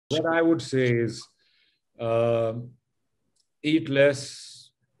What I would say is uh, eat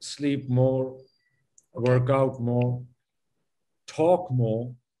less, sleep more, work out more, talk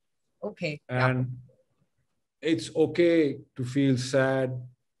more. Okay. And it's okay to feel sad,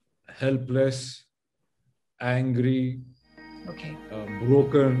 helpless, angry, Okay.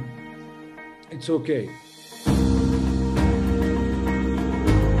 broken. It's okay.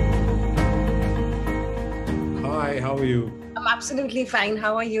 Hi, how are you? I'm absolutely fine.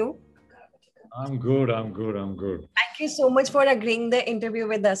 How are you? I'm good. I'm good. I'm good. Thank you so much for agreeing the interview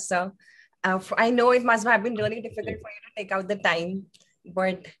with us, sir. I know it must have been really difficult for you to take out the time,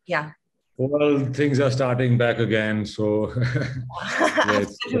 but yeah. Well, things are starting back again, so yeah,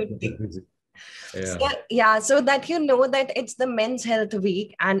 Absolutely. yeah. So that you know that it's the Men's Health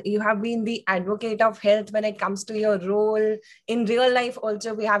Week and you have been the advocate of health when it comes to your role in real life.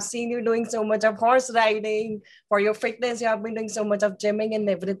 Also, we have seen you doing so much of horse riding for your fitness. You have been doing so much of gymming and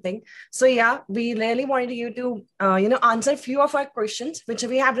everything. So yeah, we really wanted you to answer a few of our questions which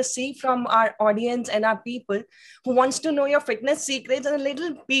we have received from our audience and our people who wants to know your fitness secrets and a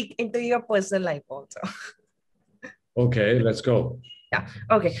little peek into your personal life also. Okay, let's go. Yeah.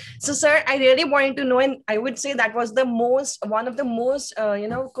 Okay. So, sir, I really wanted to know, and I would say that was one of the most,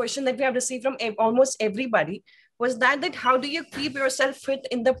 question that we have received from almost everybody was that how do you keep yourself fit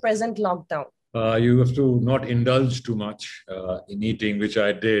in the present lockdown? You have to not indulge too much in eating, which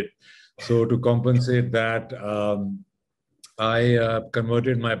I did. So to compensate that, I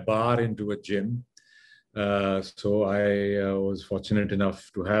converted my bar into a gym. So I was fortunate enough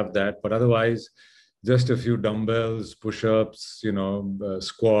to have that. But otherwise, just a few dumbbells, push-ups,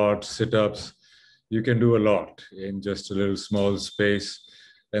 squats, sit-ups. You can do a lot in just a little small space.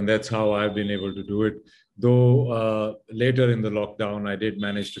 And that's how I've been able to do it. Though later in the lockdown, I did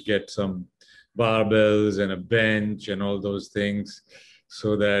manage to get some barbells and a bench and all those things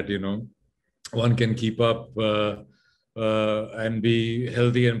so that, one can keep up and be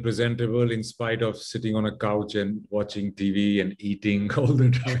healthy and presentable in spite of sitting on a couch and watching TV and eating all the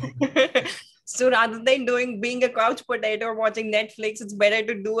time. So rather than being a couch potato or watching Netflix, it's better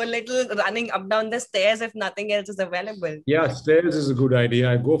to do a little running up down the stairs if nothing else is available. Yeah, stairs is a good idea.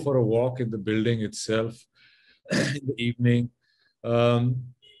 I go for a walk in the building itself in the evening. Um,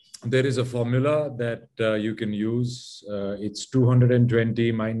 there is a formula that you can use. It's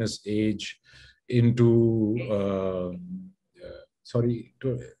 220 minus age into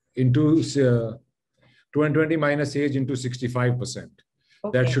into 220 minus age into 65%.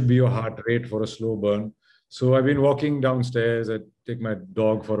 Okay. That should be your heart rate for a slow burn. So I've been walking downstairs. I take my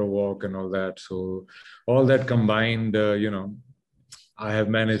dog for a walk and all that. So all that combined, I have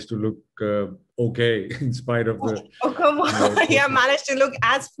managed to look okay in spite of the. Oh, come on. You have managed to look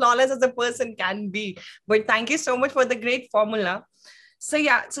as flawless as a person can be. But thank you so much for the great formula. So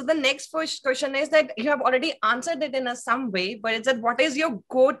yeah, so the next first question is that you have already answered it in some way, but it's that what is your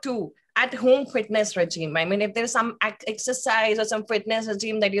go-to at home fitness regime? I mean, if there's some exercise or some fitness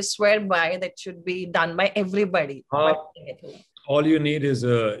regime that you swear by that should be done by everybody. All you need is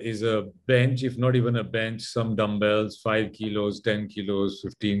a bench, if not even a bench, some dumbbells, 5 kilos, 10 kilos,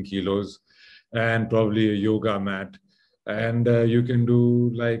 15 kilos, and probably a yoga mat. And you can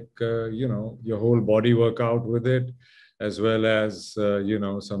do your whole body workout with it, as well as,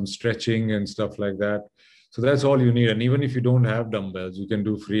 some stretching and stuff like that. So that's all you need. And even if you don't have dumbbells, you can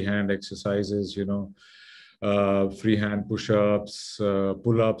do freehand exercises, freehand push-ups,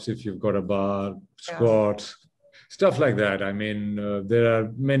 pull-ups if you've got a bar, squats, stuff like that. I mean, there are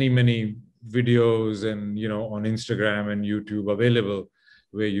many, many videos and, on Instagram and YouTube available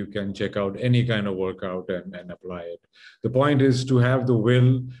where you can check out any kind of workout and apply it. The point is to have the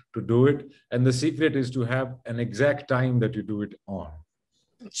will to do it. And the secret is to have an exact time that you do it on.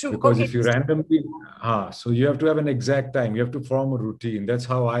 True. Because if you randomly, so you have to have an exact time. You have to form a routine. That's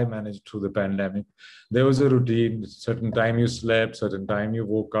how I managed through the pandemic. There was a routine, certain time you slept, certain time you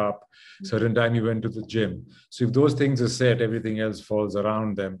woke up, certain time you went to the gym. So if those things are set, everything else falls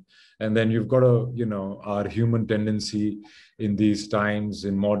around them. And then you've got our human tendency in these times,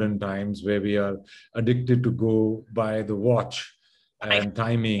 in modern times, where we are addicted to go by the watch and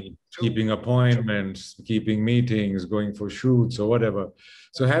timing, keeping appointments, keeping meetings, going for shoots or whatever.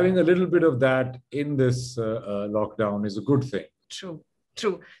 So having a little bit of that in this lockdown is a good thing. True.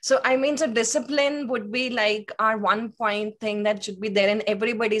 So I mean, so discipline would be like our 1 point thing that should be there in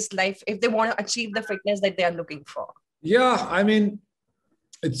everybody's life if they want to achieve the fitness that they are looking for. Yeah, I mean,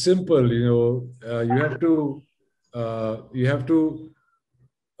 it's simple. You have to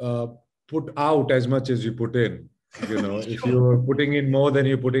put out as much as you put in. If you're putting in more than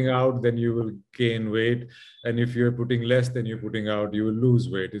you're putting out, then you will gain weight. And if you're putting less than you're putting out, you will lose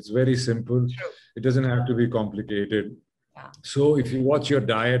weight. It's very simple. True. It doesn't have to be complicated. Yeah. So if you watch your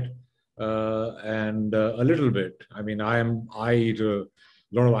diet and a little bit, I eat a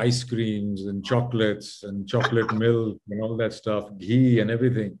lot of ice creams and chocolates and chocolate milk and all that stuff, ghee and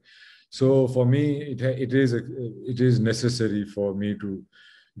everything. So for me, it is necessary for me to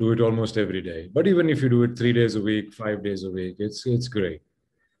do it almost every day. But even if you do it 3 days a week, 5 days a week, it's great.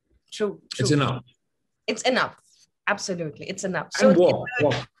 True. It's enough. It's enough. Absolutely, it's enough. And walk.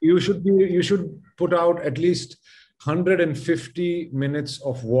 You should put out at least 150 minutes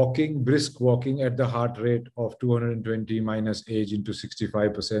of walking, brisk walking at the heart rate of 220 minus age into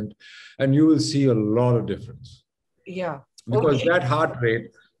 65%, and you will see a lot of difference. Yeah. Because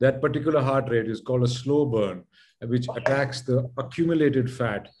that particular heart rate is called a slow burn, which attacks the accumulated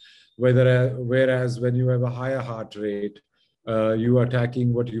fat. Whereas when you have a higher heart rate, you are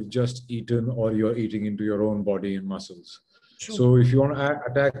attacking what you've just eaten or you're eating into your own body and muscles. True. So if you want to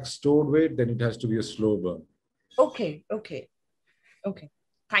attack stored weight, then it has to be a slow burn. Okay.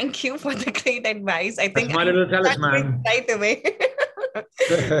 Thank you for the great advice. I think that's my little talisman. Right away.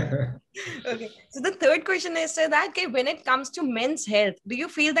 Okay. So the third question is that when it comes to men's health, do you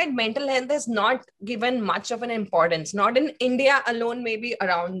feel that mental health is not given much of an importance, not in India alone, maybe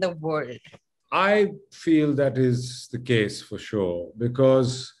around the world? I feel that is the case for sure,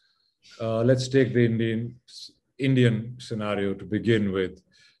 because let's take the Indian scenario to begin with,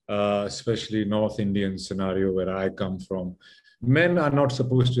 especially North Indian scenario where I come from. Men are not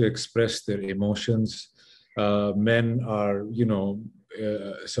supposed to express their emotions. Men are,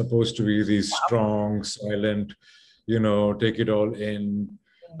 supposed to be these strong, silent, take it all in,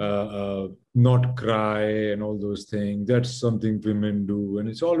 not cry and all those things. That's something women do. And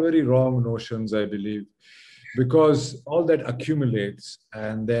it's all very wrong notions, I believe, because all that accumulates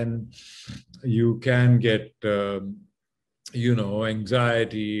and then you can get,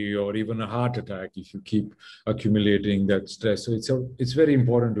 anxiety or even a heart attack if you keep accumulating that stress. So it's very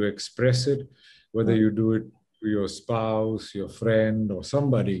important to express it, whether you do it to your spouse, your friend, or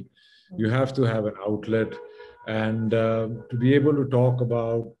somebody. You have to have an outlet, and to be able to talk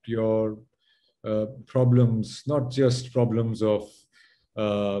about your problems, not just problems of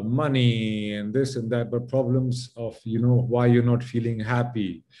money and this and that, but problems of why you're not feeling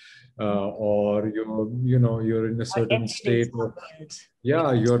happy, or you're in a certain state of,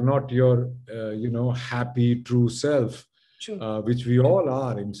 you're not your happy true self, which we all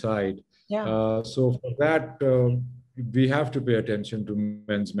are inside. So for that, we have to pay attention to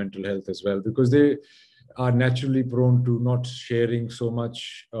men's mental health as well, because they are naturally prone to not sharing so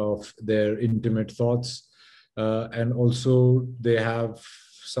much of their intimate thoughts, and also they have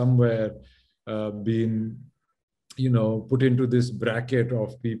somewhere been put into this bracket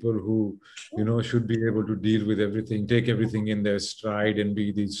of people who should be able to deal with everything, take everything in their stride and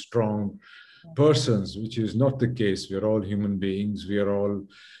be these strong persons, which is not the case. We are all human beings. We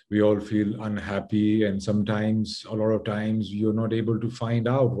all feel unhappy, and sometimes, a lot of times, you're not able to find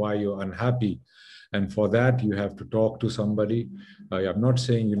out why you're unhappy. And for that, you have to talk to somebody. I'm not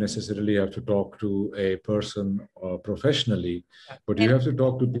saying you necessarily have to talk to a person professionally, but you have to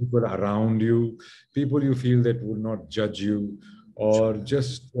talk to people around you, people you feel that would not judge you, or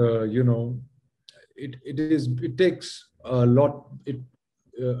just, it takes a lot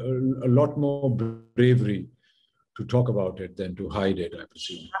more bravery to talk about it than to hide it, I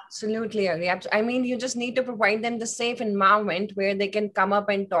presume. Absolutely agree. I mean, you just need to provide them the safe environment where they can come up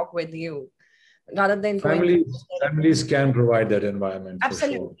and talk with you, rather than families can provide that environment.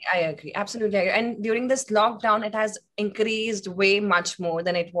 Absolutely, for sure. I agree. Absolutely, I agree. And during this lockdown, it has increased way much more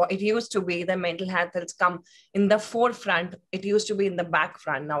than it used to be. The mental health has come in the forefront. It used to be in the back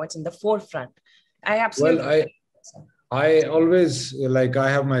front. Now it's in the forefront. I absolutely. I always, like, I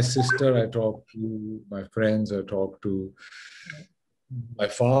have my sister, I talk to my friends, I talk to my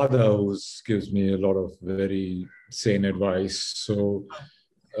father, who gives me a lot of very sane advice. So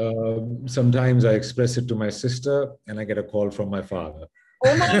sometimes I express it to my sister and I get a call from my father.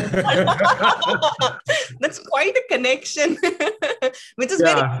 Oh my God. That's quite a connection. Which is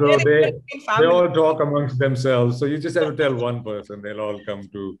very they all talk amongst themselves. So you just have to tell one person, they'll all come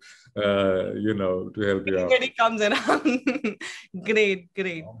to to help you out. Everybody comes around. Great.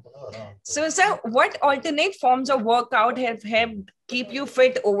 So what alternate forms of workout have helped keep you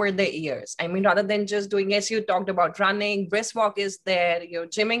fit over the years? I mean, rather than just doing, as you talked about, running, brisk walk is there, your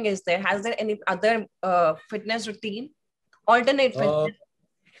gymming is there. Has there any other fitness routine? Alternate fitness?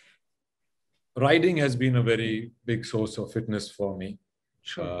 Riding has been a very big source of fitness for me.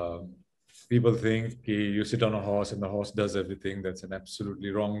 People think you sit on a horse and the horse does everything. That's an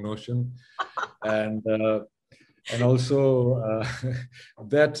absolutely wrong notion. And also,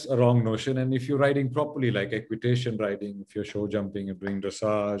 that's a wrong notion. And if you're riding properly, like equitation riding, if you're show jumping and doing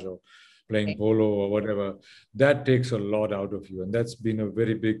dressage or playing polo or whatever, that takes a lot out of you. And that's been a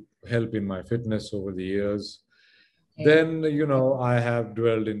very big help in my fitness over the years. Then, I have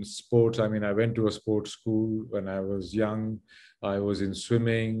dwelled in sports. I mean, I went to a sports school when I was young. I was in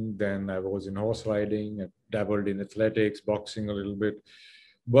swimming, then I was in horse riding, I dabbled in athletics, boxing a little bit.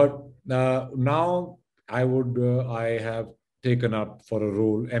 But now I have taken up for a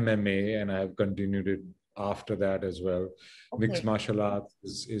role MMA, and I have continued it after that as well. Mixed martial arts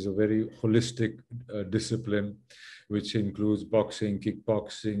is a very holistic discipline, which includes boxing,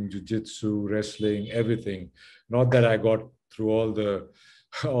 kickboxing, jiu-jitsu, wrestling, everything. Not that I got through all the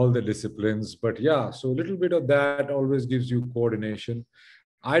all the disciplines, but yeah, so a little bit of that always gives you coordination.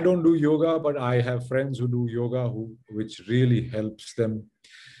 I don't do yoga, but I have friends who do yoga, which really helps them.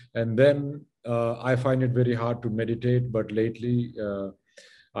 And then I find it very hard to meditate, but lately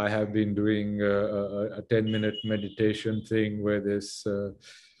I have been doing a 10-minute meditation thing where this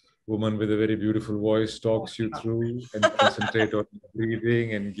woman with a very beautiful voice talks you through and concentrate on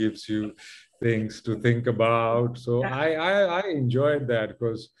breathing and gives you things to think about. So I enjoyed that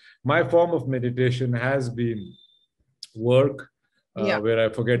because my form of meditation has been work, where I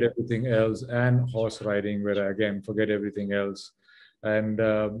forget everything else, and horse riding, where I again forget everything else. And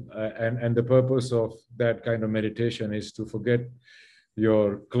the purpose of that kind of meditation is to forget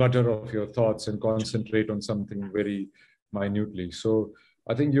your clutter of your thoughts and concentrate on something very minutely. So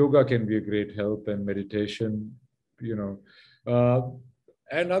I think yoga can be a great help, and meditation,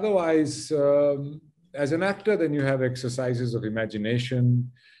 and otherwise, as an actor, then you have exercises of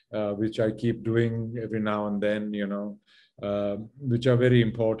imagination, which I keep doing every now and then, which are very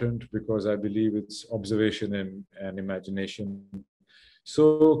important because I believe it's observation and imagination.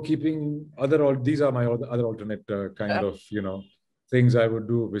 So keeping these are my other alternate kind of, things I would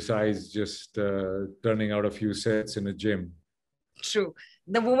do besides just turning out a few sets in a gym. True.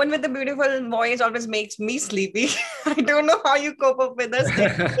 The woman with the beautiful voice always makes me sleepy. I don't know how you cope up with us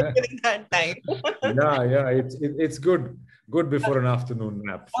during that time. Yeah, it's good before an afternoon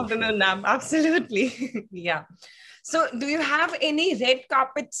nap. Afternoon nap, absolutely. Yeah. So, do you have any red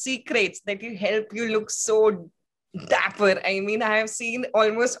carpet secrets that you help you look so dapper? I mean, I have seen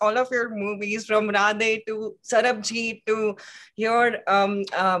almost all of your movies, from Radhe to Sarabjit to your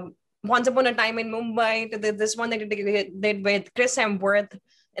Once Upon a Time in Mumbai to this one that you did with Chris Hemsworth,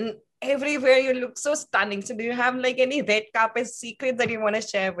 and everywhere you look so stunning. So, do you have like any red carpet secrets that you want to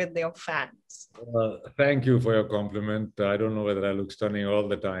share with your fans? Thank you for your compliment. I don't know whether I look stunning all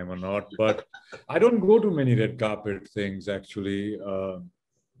the time or not, but I don't go to many red carpet things actually.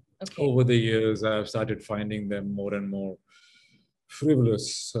 Over the years, I've started finding them more and more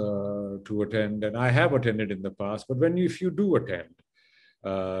frivolous to attend, and I have attended in the past. But if you do attend,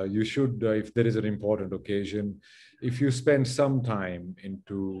 you should, if there is an important occasion, if you spend some time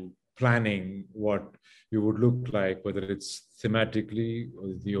into planning what you would look like, whether it's thematically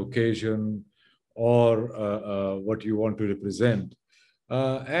or the occasion or what you want to represent.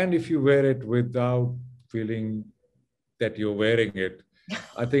 And if you wear it without feeling that you're wearing it,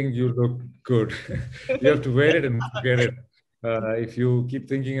 I think you look good. You have to wear it and forget it. If you keep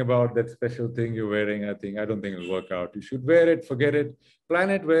thinking about that special thing you're wearing, I don't think it'll work out. You should wear it, forget it, plan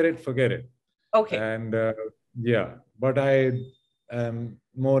it, wear it, forget it. Okay. And but I am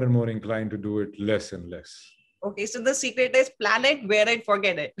more and more inclined to do it less and less. Okay, so the secret is plan it, wear it,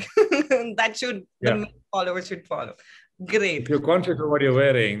 forget it. The followers should follow. Great. If you're conscious of what you're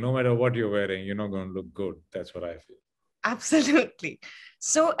wearing, no matter what you're wearing, you're not going to look good. That's what I feel. Absolutely.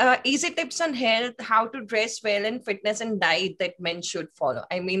 So easy tips on health, how to dress well, and fitness and diet that men should follow.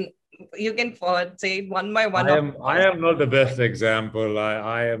 I mean, you can say one by one. I am not the best example.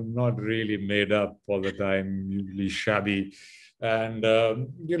 I am not really made up all the time, usually shabby. And,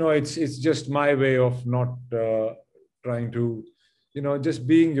 it's just my way of not trying to, just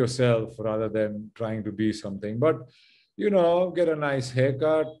being yourself rather than trying to be something. But, get a nice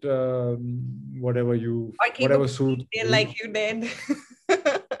haircut, whatever suits you. Like you did.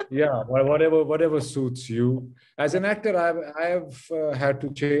 Yeah, whatever suits you. As an actor, I have had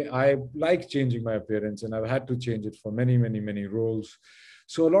to change. I like changing my appearance, and I've had to change it for many, many, many roles.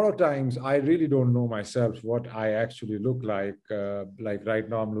 So a lot of times, I really don't know myself what I actually look like. Like right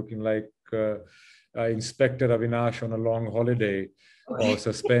now, I'm looking like Inspector Avinash on a long holiday or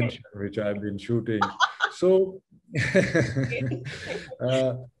suspension, which I've been shooting. So,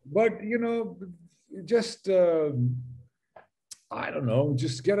 but just. I don't know,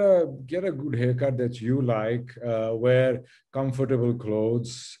 just get a good haircut that you like, wear comfortable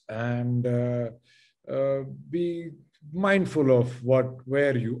clothes, and be mindful of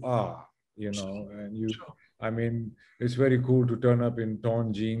where you are, and True. I mean, it's very cool to turn up in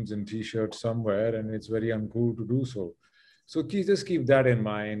torn jeans and t-shirts somewhere, and it's very uncool to do so. So just keep that in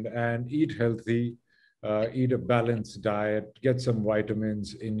mind and eat healthy, eat a balanced diet, get some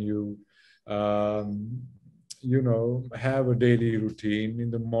vitamins in you. Um, have a daily routine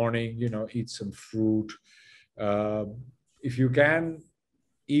in the morning, eat some fruit. Uh, if you can,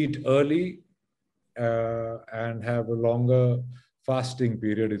 eat early and have a longer fasting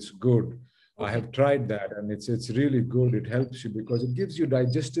period, it's good. I Okay. have tried that, and it's really good. It helps you because it gives your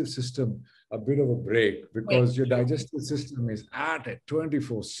digestive system a bit of a break, Wait. because your digestive system is at it Wow.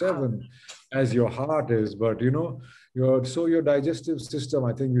 24/7 as your heart is. But your digestive system,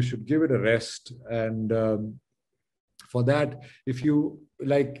 I think you should give it a rest. And for that, if you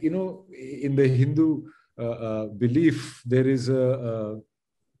like, in the Hindu belief,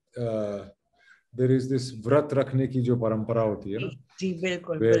 uh, there is this vrat rakhne ki jo parampara hoti hai na, जी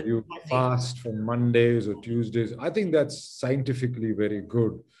बिल्कुल where बिल्कुल you हाँ जी. fast from Mondays or Tuesdays. I think that's scientifically very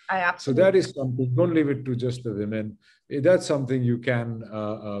good. I So absolutely. that is something. Don't leave it to just the women. That's something you can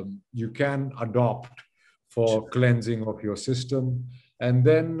adopt for cleansing of your system, and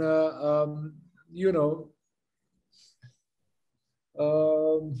then you know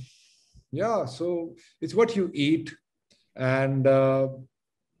um, yeah. So it's what you eat and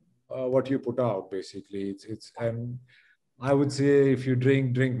what you put out. Basically, it's and I would say if you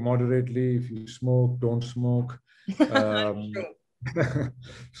drink moderately. If you smoke, don't smoke. Um, True.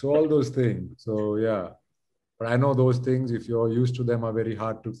 so all those things. So yeah. But I know those things, if you're used to them, are very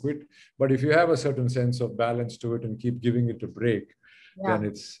hard to quit. But if you have a certain sense of balance to it and keep giving it a break, Yeah. then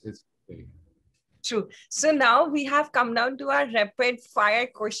it's okay. True. So now we have come down to our rapid fire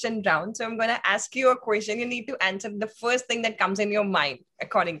question round. So I'm going to ask you a question. You need to answer the first thing that comes in your mind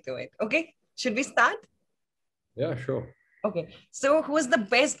according to it. Okay. Should we start? Yeah, sure. Okay. So who is the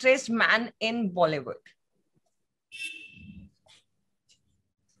best dressed man in Bollywood?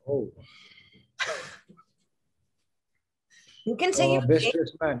 Oh, You can say your best name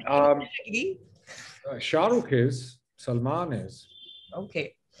dressed man. immediately. Shah Rukh is, Salman is,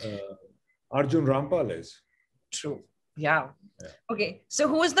 Okay. uh, Arjun Rampal is. True. Yeah. Yeah. Okay. So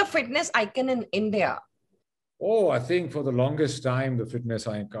who is the fitness icon in India? Oh, I think for the longest time, the fitness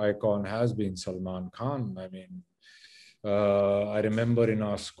icon has been Salman Khan. I mean, I remember in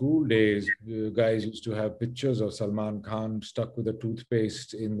our school days, guys used to have pictures of Salman Khan stuck with a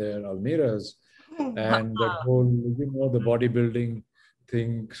toothpaste in their almiras, and that whole, the bodybuilding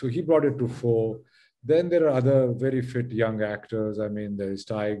thing. So he brought it to fore. Then there are other very fit young actors. I mean, there is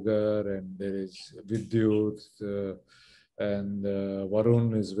Tiger and there is Vidyut. And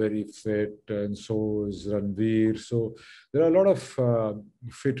Varun is very fit, and so is Ranveer. So there are a lot of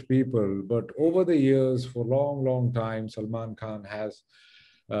fit people, but over the years, for a long, long time, Salman Khan has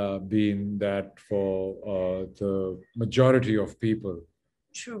been that for the majority of people.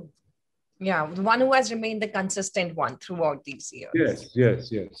 True. Yeah. The one who has remained the consistent one throughout these years. Yes,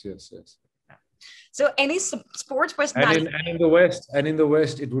 yes, yes, yes, yes. So any sports And personality? in the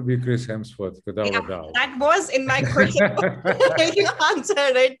West, it would be Chris Hemsworth, without Yeah, a doubt. that was in my question. You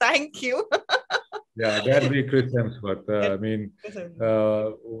answered it. Thank you. Yeah, that'd be Chris Hemsworth. I mean,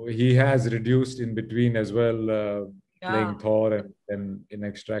 he has reduced in between as well, Yeah, playing Thor, and in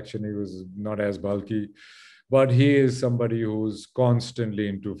Extraction, he was not as bulky. But he is somebody who's constantly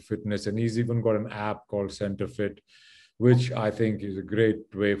into fitness, and he's even got an app called Center Fit, which I think is a great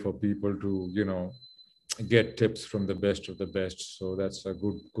way for people to, get tips from the best of the best. So that's a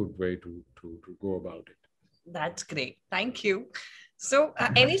good way to go about it. that's great. Thank you. So,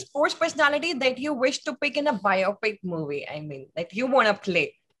 any sports personality that you wish to pick in a biopic movie? I mean, that you want to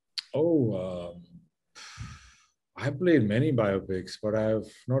play? Oh, I have played many biopics, but I have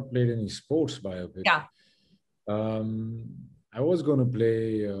not played any sports biopic. Yeah. Um, I was going to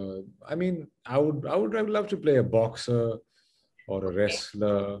play. I mean, I would love to play a boxer or a Okay.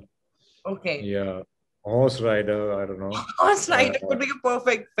 wrestler. Okay. Yeah, a horse rider. I don't know. Horse Uh, rider would be a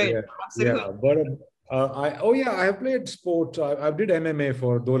perfect fit. yeah, Absolutely. yeah. But I have played sport. I did MMA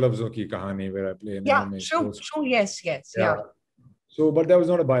for Do Lafzon Ki Kahani, where I play an Yeah. MMA True. sports. True. Yes. Yes. Yeah. Yeah. So, but that was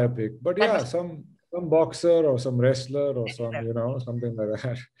not a biopic. But That yeah, was. some boxer or some wrestler or some, something like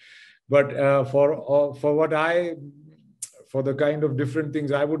that. But for what for the kind of different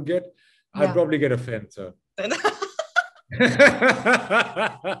things I would get, I'd Yeah. probably get a fencer.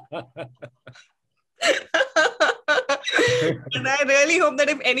 And I really hope that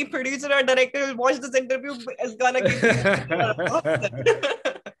if any producer or director will watch this interview, is gonna give me.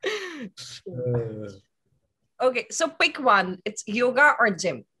 Okay, so pick one. It's yoga or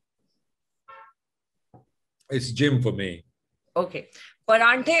gym. It's gym for me. Okay,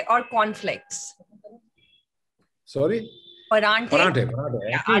 paranthe or cornflakes. Sorry? Paranthe. Paranthe. Our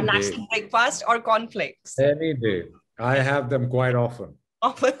Any day. national breakfast or cornflakes. Any day. I have them quite often.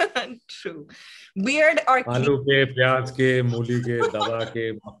 True. Beard or आलू के, प्याज के, मूली के, दवा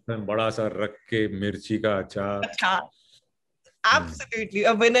के, मक्खन बड़ा सा रख के, मिर्ची का अचार. Absolutely.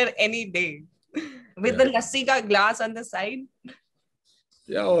 A winner any day. With the lassi ka glass on the side.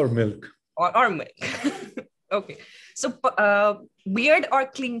 Yeah, or milk. Or milk. Okay. So, beard or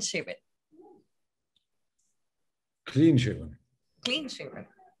clean shaven? Clean shaven. Clean shaven.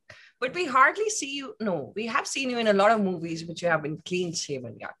 But we hardly see you. No, we have seen you in a lot of movies, which you have been clean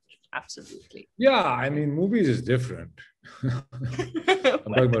shaven. Yeah, absolutely. Yeah, I mean, movies is different. I'm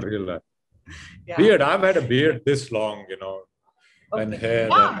talking about real life. Yeah. Beard. I've had a beard this long, you know, and hair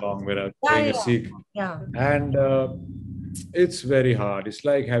that long when I was playing a Sikh. Yeah. And it's very hard. It's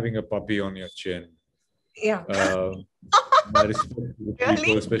like having a puppy on your chin. Yeah. I respect the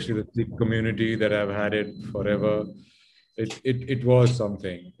people, especially the Sikh community that have had it forever. It was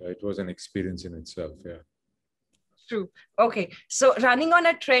something. It was an experience in itself. Yeah. True. Okay. So running on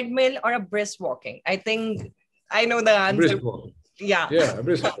a treadmill or a brisk walking? I think I know the answer. Brisk walking. Yeah. Yeah,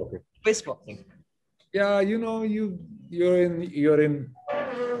 brisk walking. Brisk walking. Yeah, you know, you're in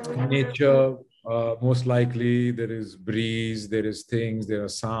nature. Most likely there is breeze, there is things, there are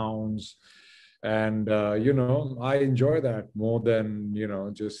sounds. And, you know, I enjoy that more than, you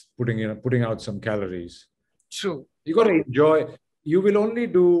know, just putting out some calories. True. You got to enjoy. You will only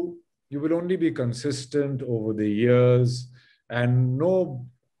be consistent over the years, and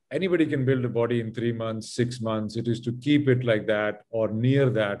anybody can build a body in 3 months, 6 months. It is to keep it like that or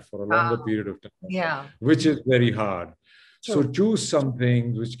near that for a longer period of time. Yeah. Which is very hard. True. So choose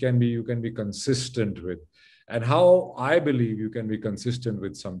something which you can be consistent with. And how I believe you can be consistent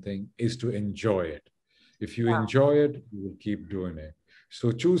with something is to enjoy it. If you enjoy it, you will keep doing it.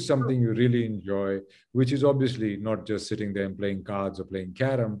 So choose something you really enjoy, which is obviously not just sitting there and playing cards or playing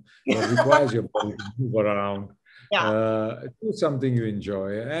carom, but requires your body to move around. Yeah. Do something you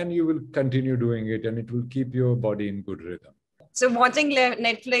enjoy, and you will continue doing it, and it will keep your body in good rhythm. So watching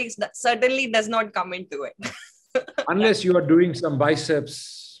Netflix certainly does not come into it. Unless you are doing some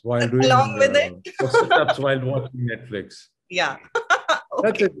biceps while doing along with it, sit-ups while watching Netflix. Yeah.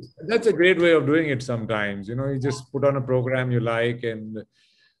 Okay. That's a great way of doing it sometimes. You know, you just put on a program you like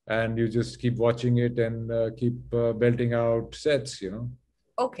and you just keep watching it and keep belting out sets, you know.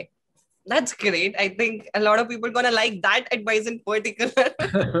 Okay. That's great. I think a lot of people are going to like that advice in particular.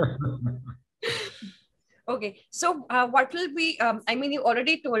 Okay. So what will be, I mean, you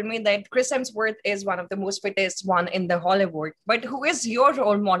already told me that Chris Hemsworth is one of the most fittest one in the Hollywood, but who is your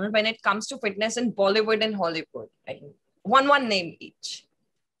role model when it comes to fitness in Bollywood and Hollywood? One name each.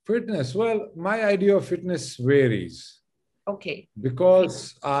 Fitness. Well, my idea of fitness varies. Okay.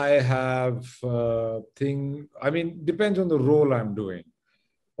 Because I have depends on the role I'm doing.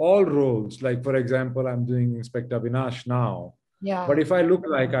 All roles, like for example, I'm doing Inspector Avinash now. Yeah. But if I look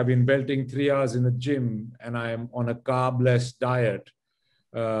like I've been belting 3 hours in the gym and I'm on a carb-less diet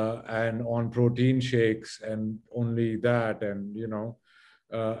and on protein shakes and only that, and you know,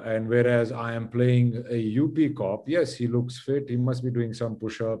 and whereas I am playing a UP cop, yes, he looks fit. He must be doing some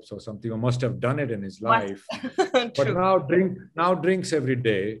push-ups or something, or must have done it in his life. But now drinks every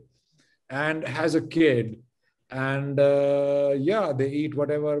day and has a kid, and they eat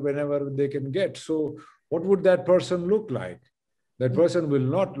whatever whenever they can get. So what would that person look like? That person will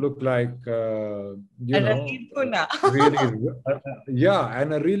not look like really,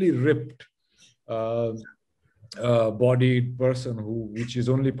 and a really ripped. Bodied person which is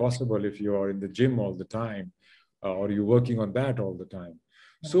only possible if you are in the gym all the time or you're working on that all the time.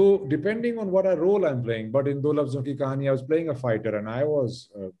 So depending on what role I'm playing, but in Do Lafzon Ki Kahani, I was playing a fighter and I was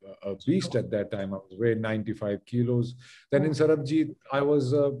a beast at that time. I was weighing 95 kilos. Then in Sarabjit, I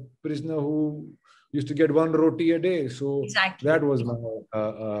was a prisoner who used to get 1 roti a day. So that was my,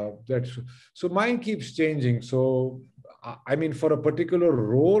 so mine keeps changing. So, I mean, for a particular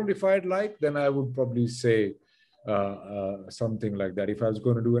role, if I'd like, then I would probably say, something like that. If I was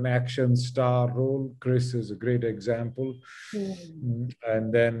going to do an action star role, Chris is a great example.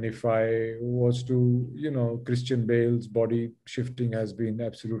 And then if I was to, you know, Christian Bale's body shifting has been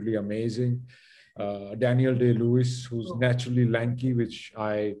absolutely amazing. Daniel Day-Lewis, who's naturally lanky, which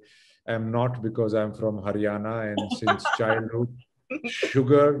I am not because I'm from Haryana and since childhood,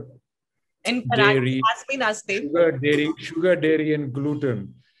 sugar In Karate, dairy, has been nasty. sugar, dairy, and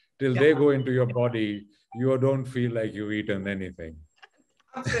gluten till Yeah, they go into your body. You don't feel like you've eaten anything.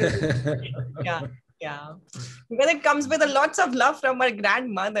 absolutely. Yeah, yeah. Because it comes with a lots of love from our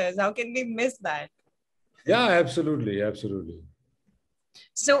grandmothers. How can we miss that? Yeah, absolutely, absolutely.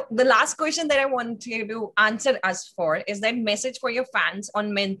 So the last question that I want you to answer us for is that message for your fans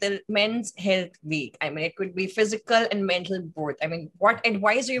on Men's Health Week. I mean, it could be physical and mental both. I mean, what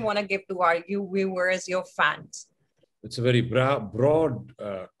advice do you want to give to our you viewers, your fans? It's a very broad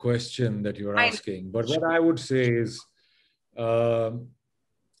question that you're I asking. But what I would say is um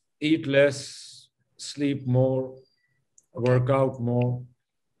eat less, sleep more, okay, work out more,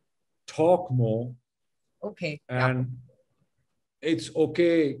 talk more, okay, yeah, and it's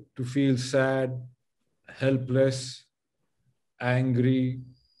okay to feel sad, helpless, angry,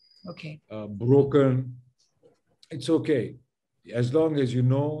 okay, broken. It's okay. As long as you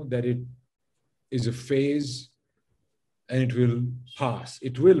know that it is a phase and it will pass.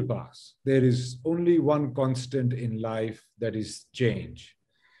 It will pass. There is only one constant in life, that is change.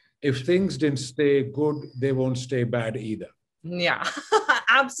 If things didn't stay good, they won't stay bad either. yeah,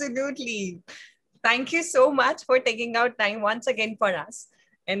 absolutely. Thank you so much for taking out time once again for us.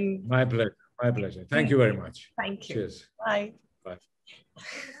 And My pleasure. My pleasure. Thank you very much. thank you. Cheers. Bye. Bye.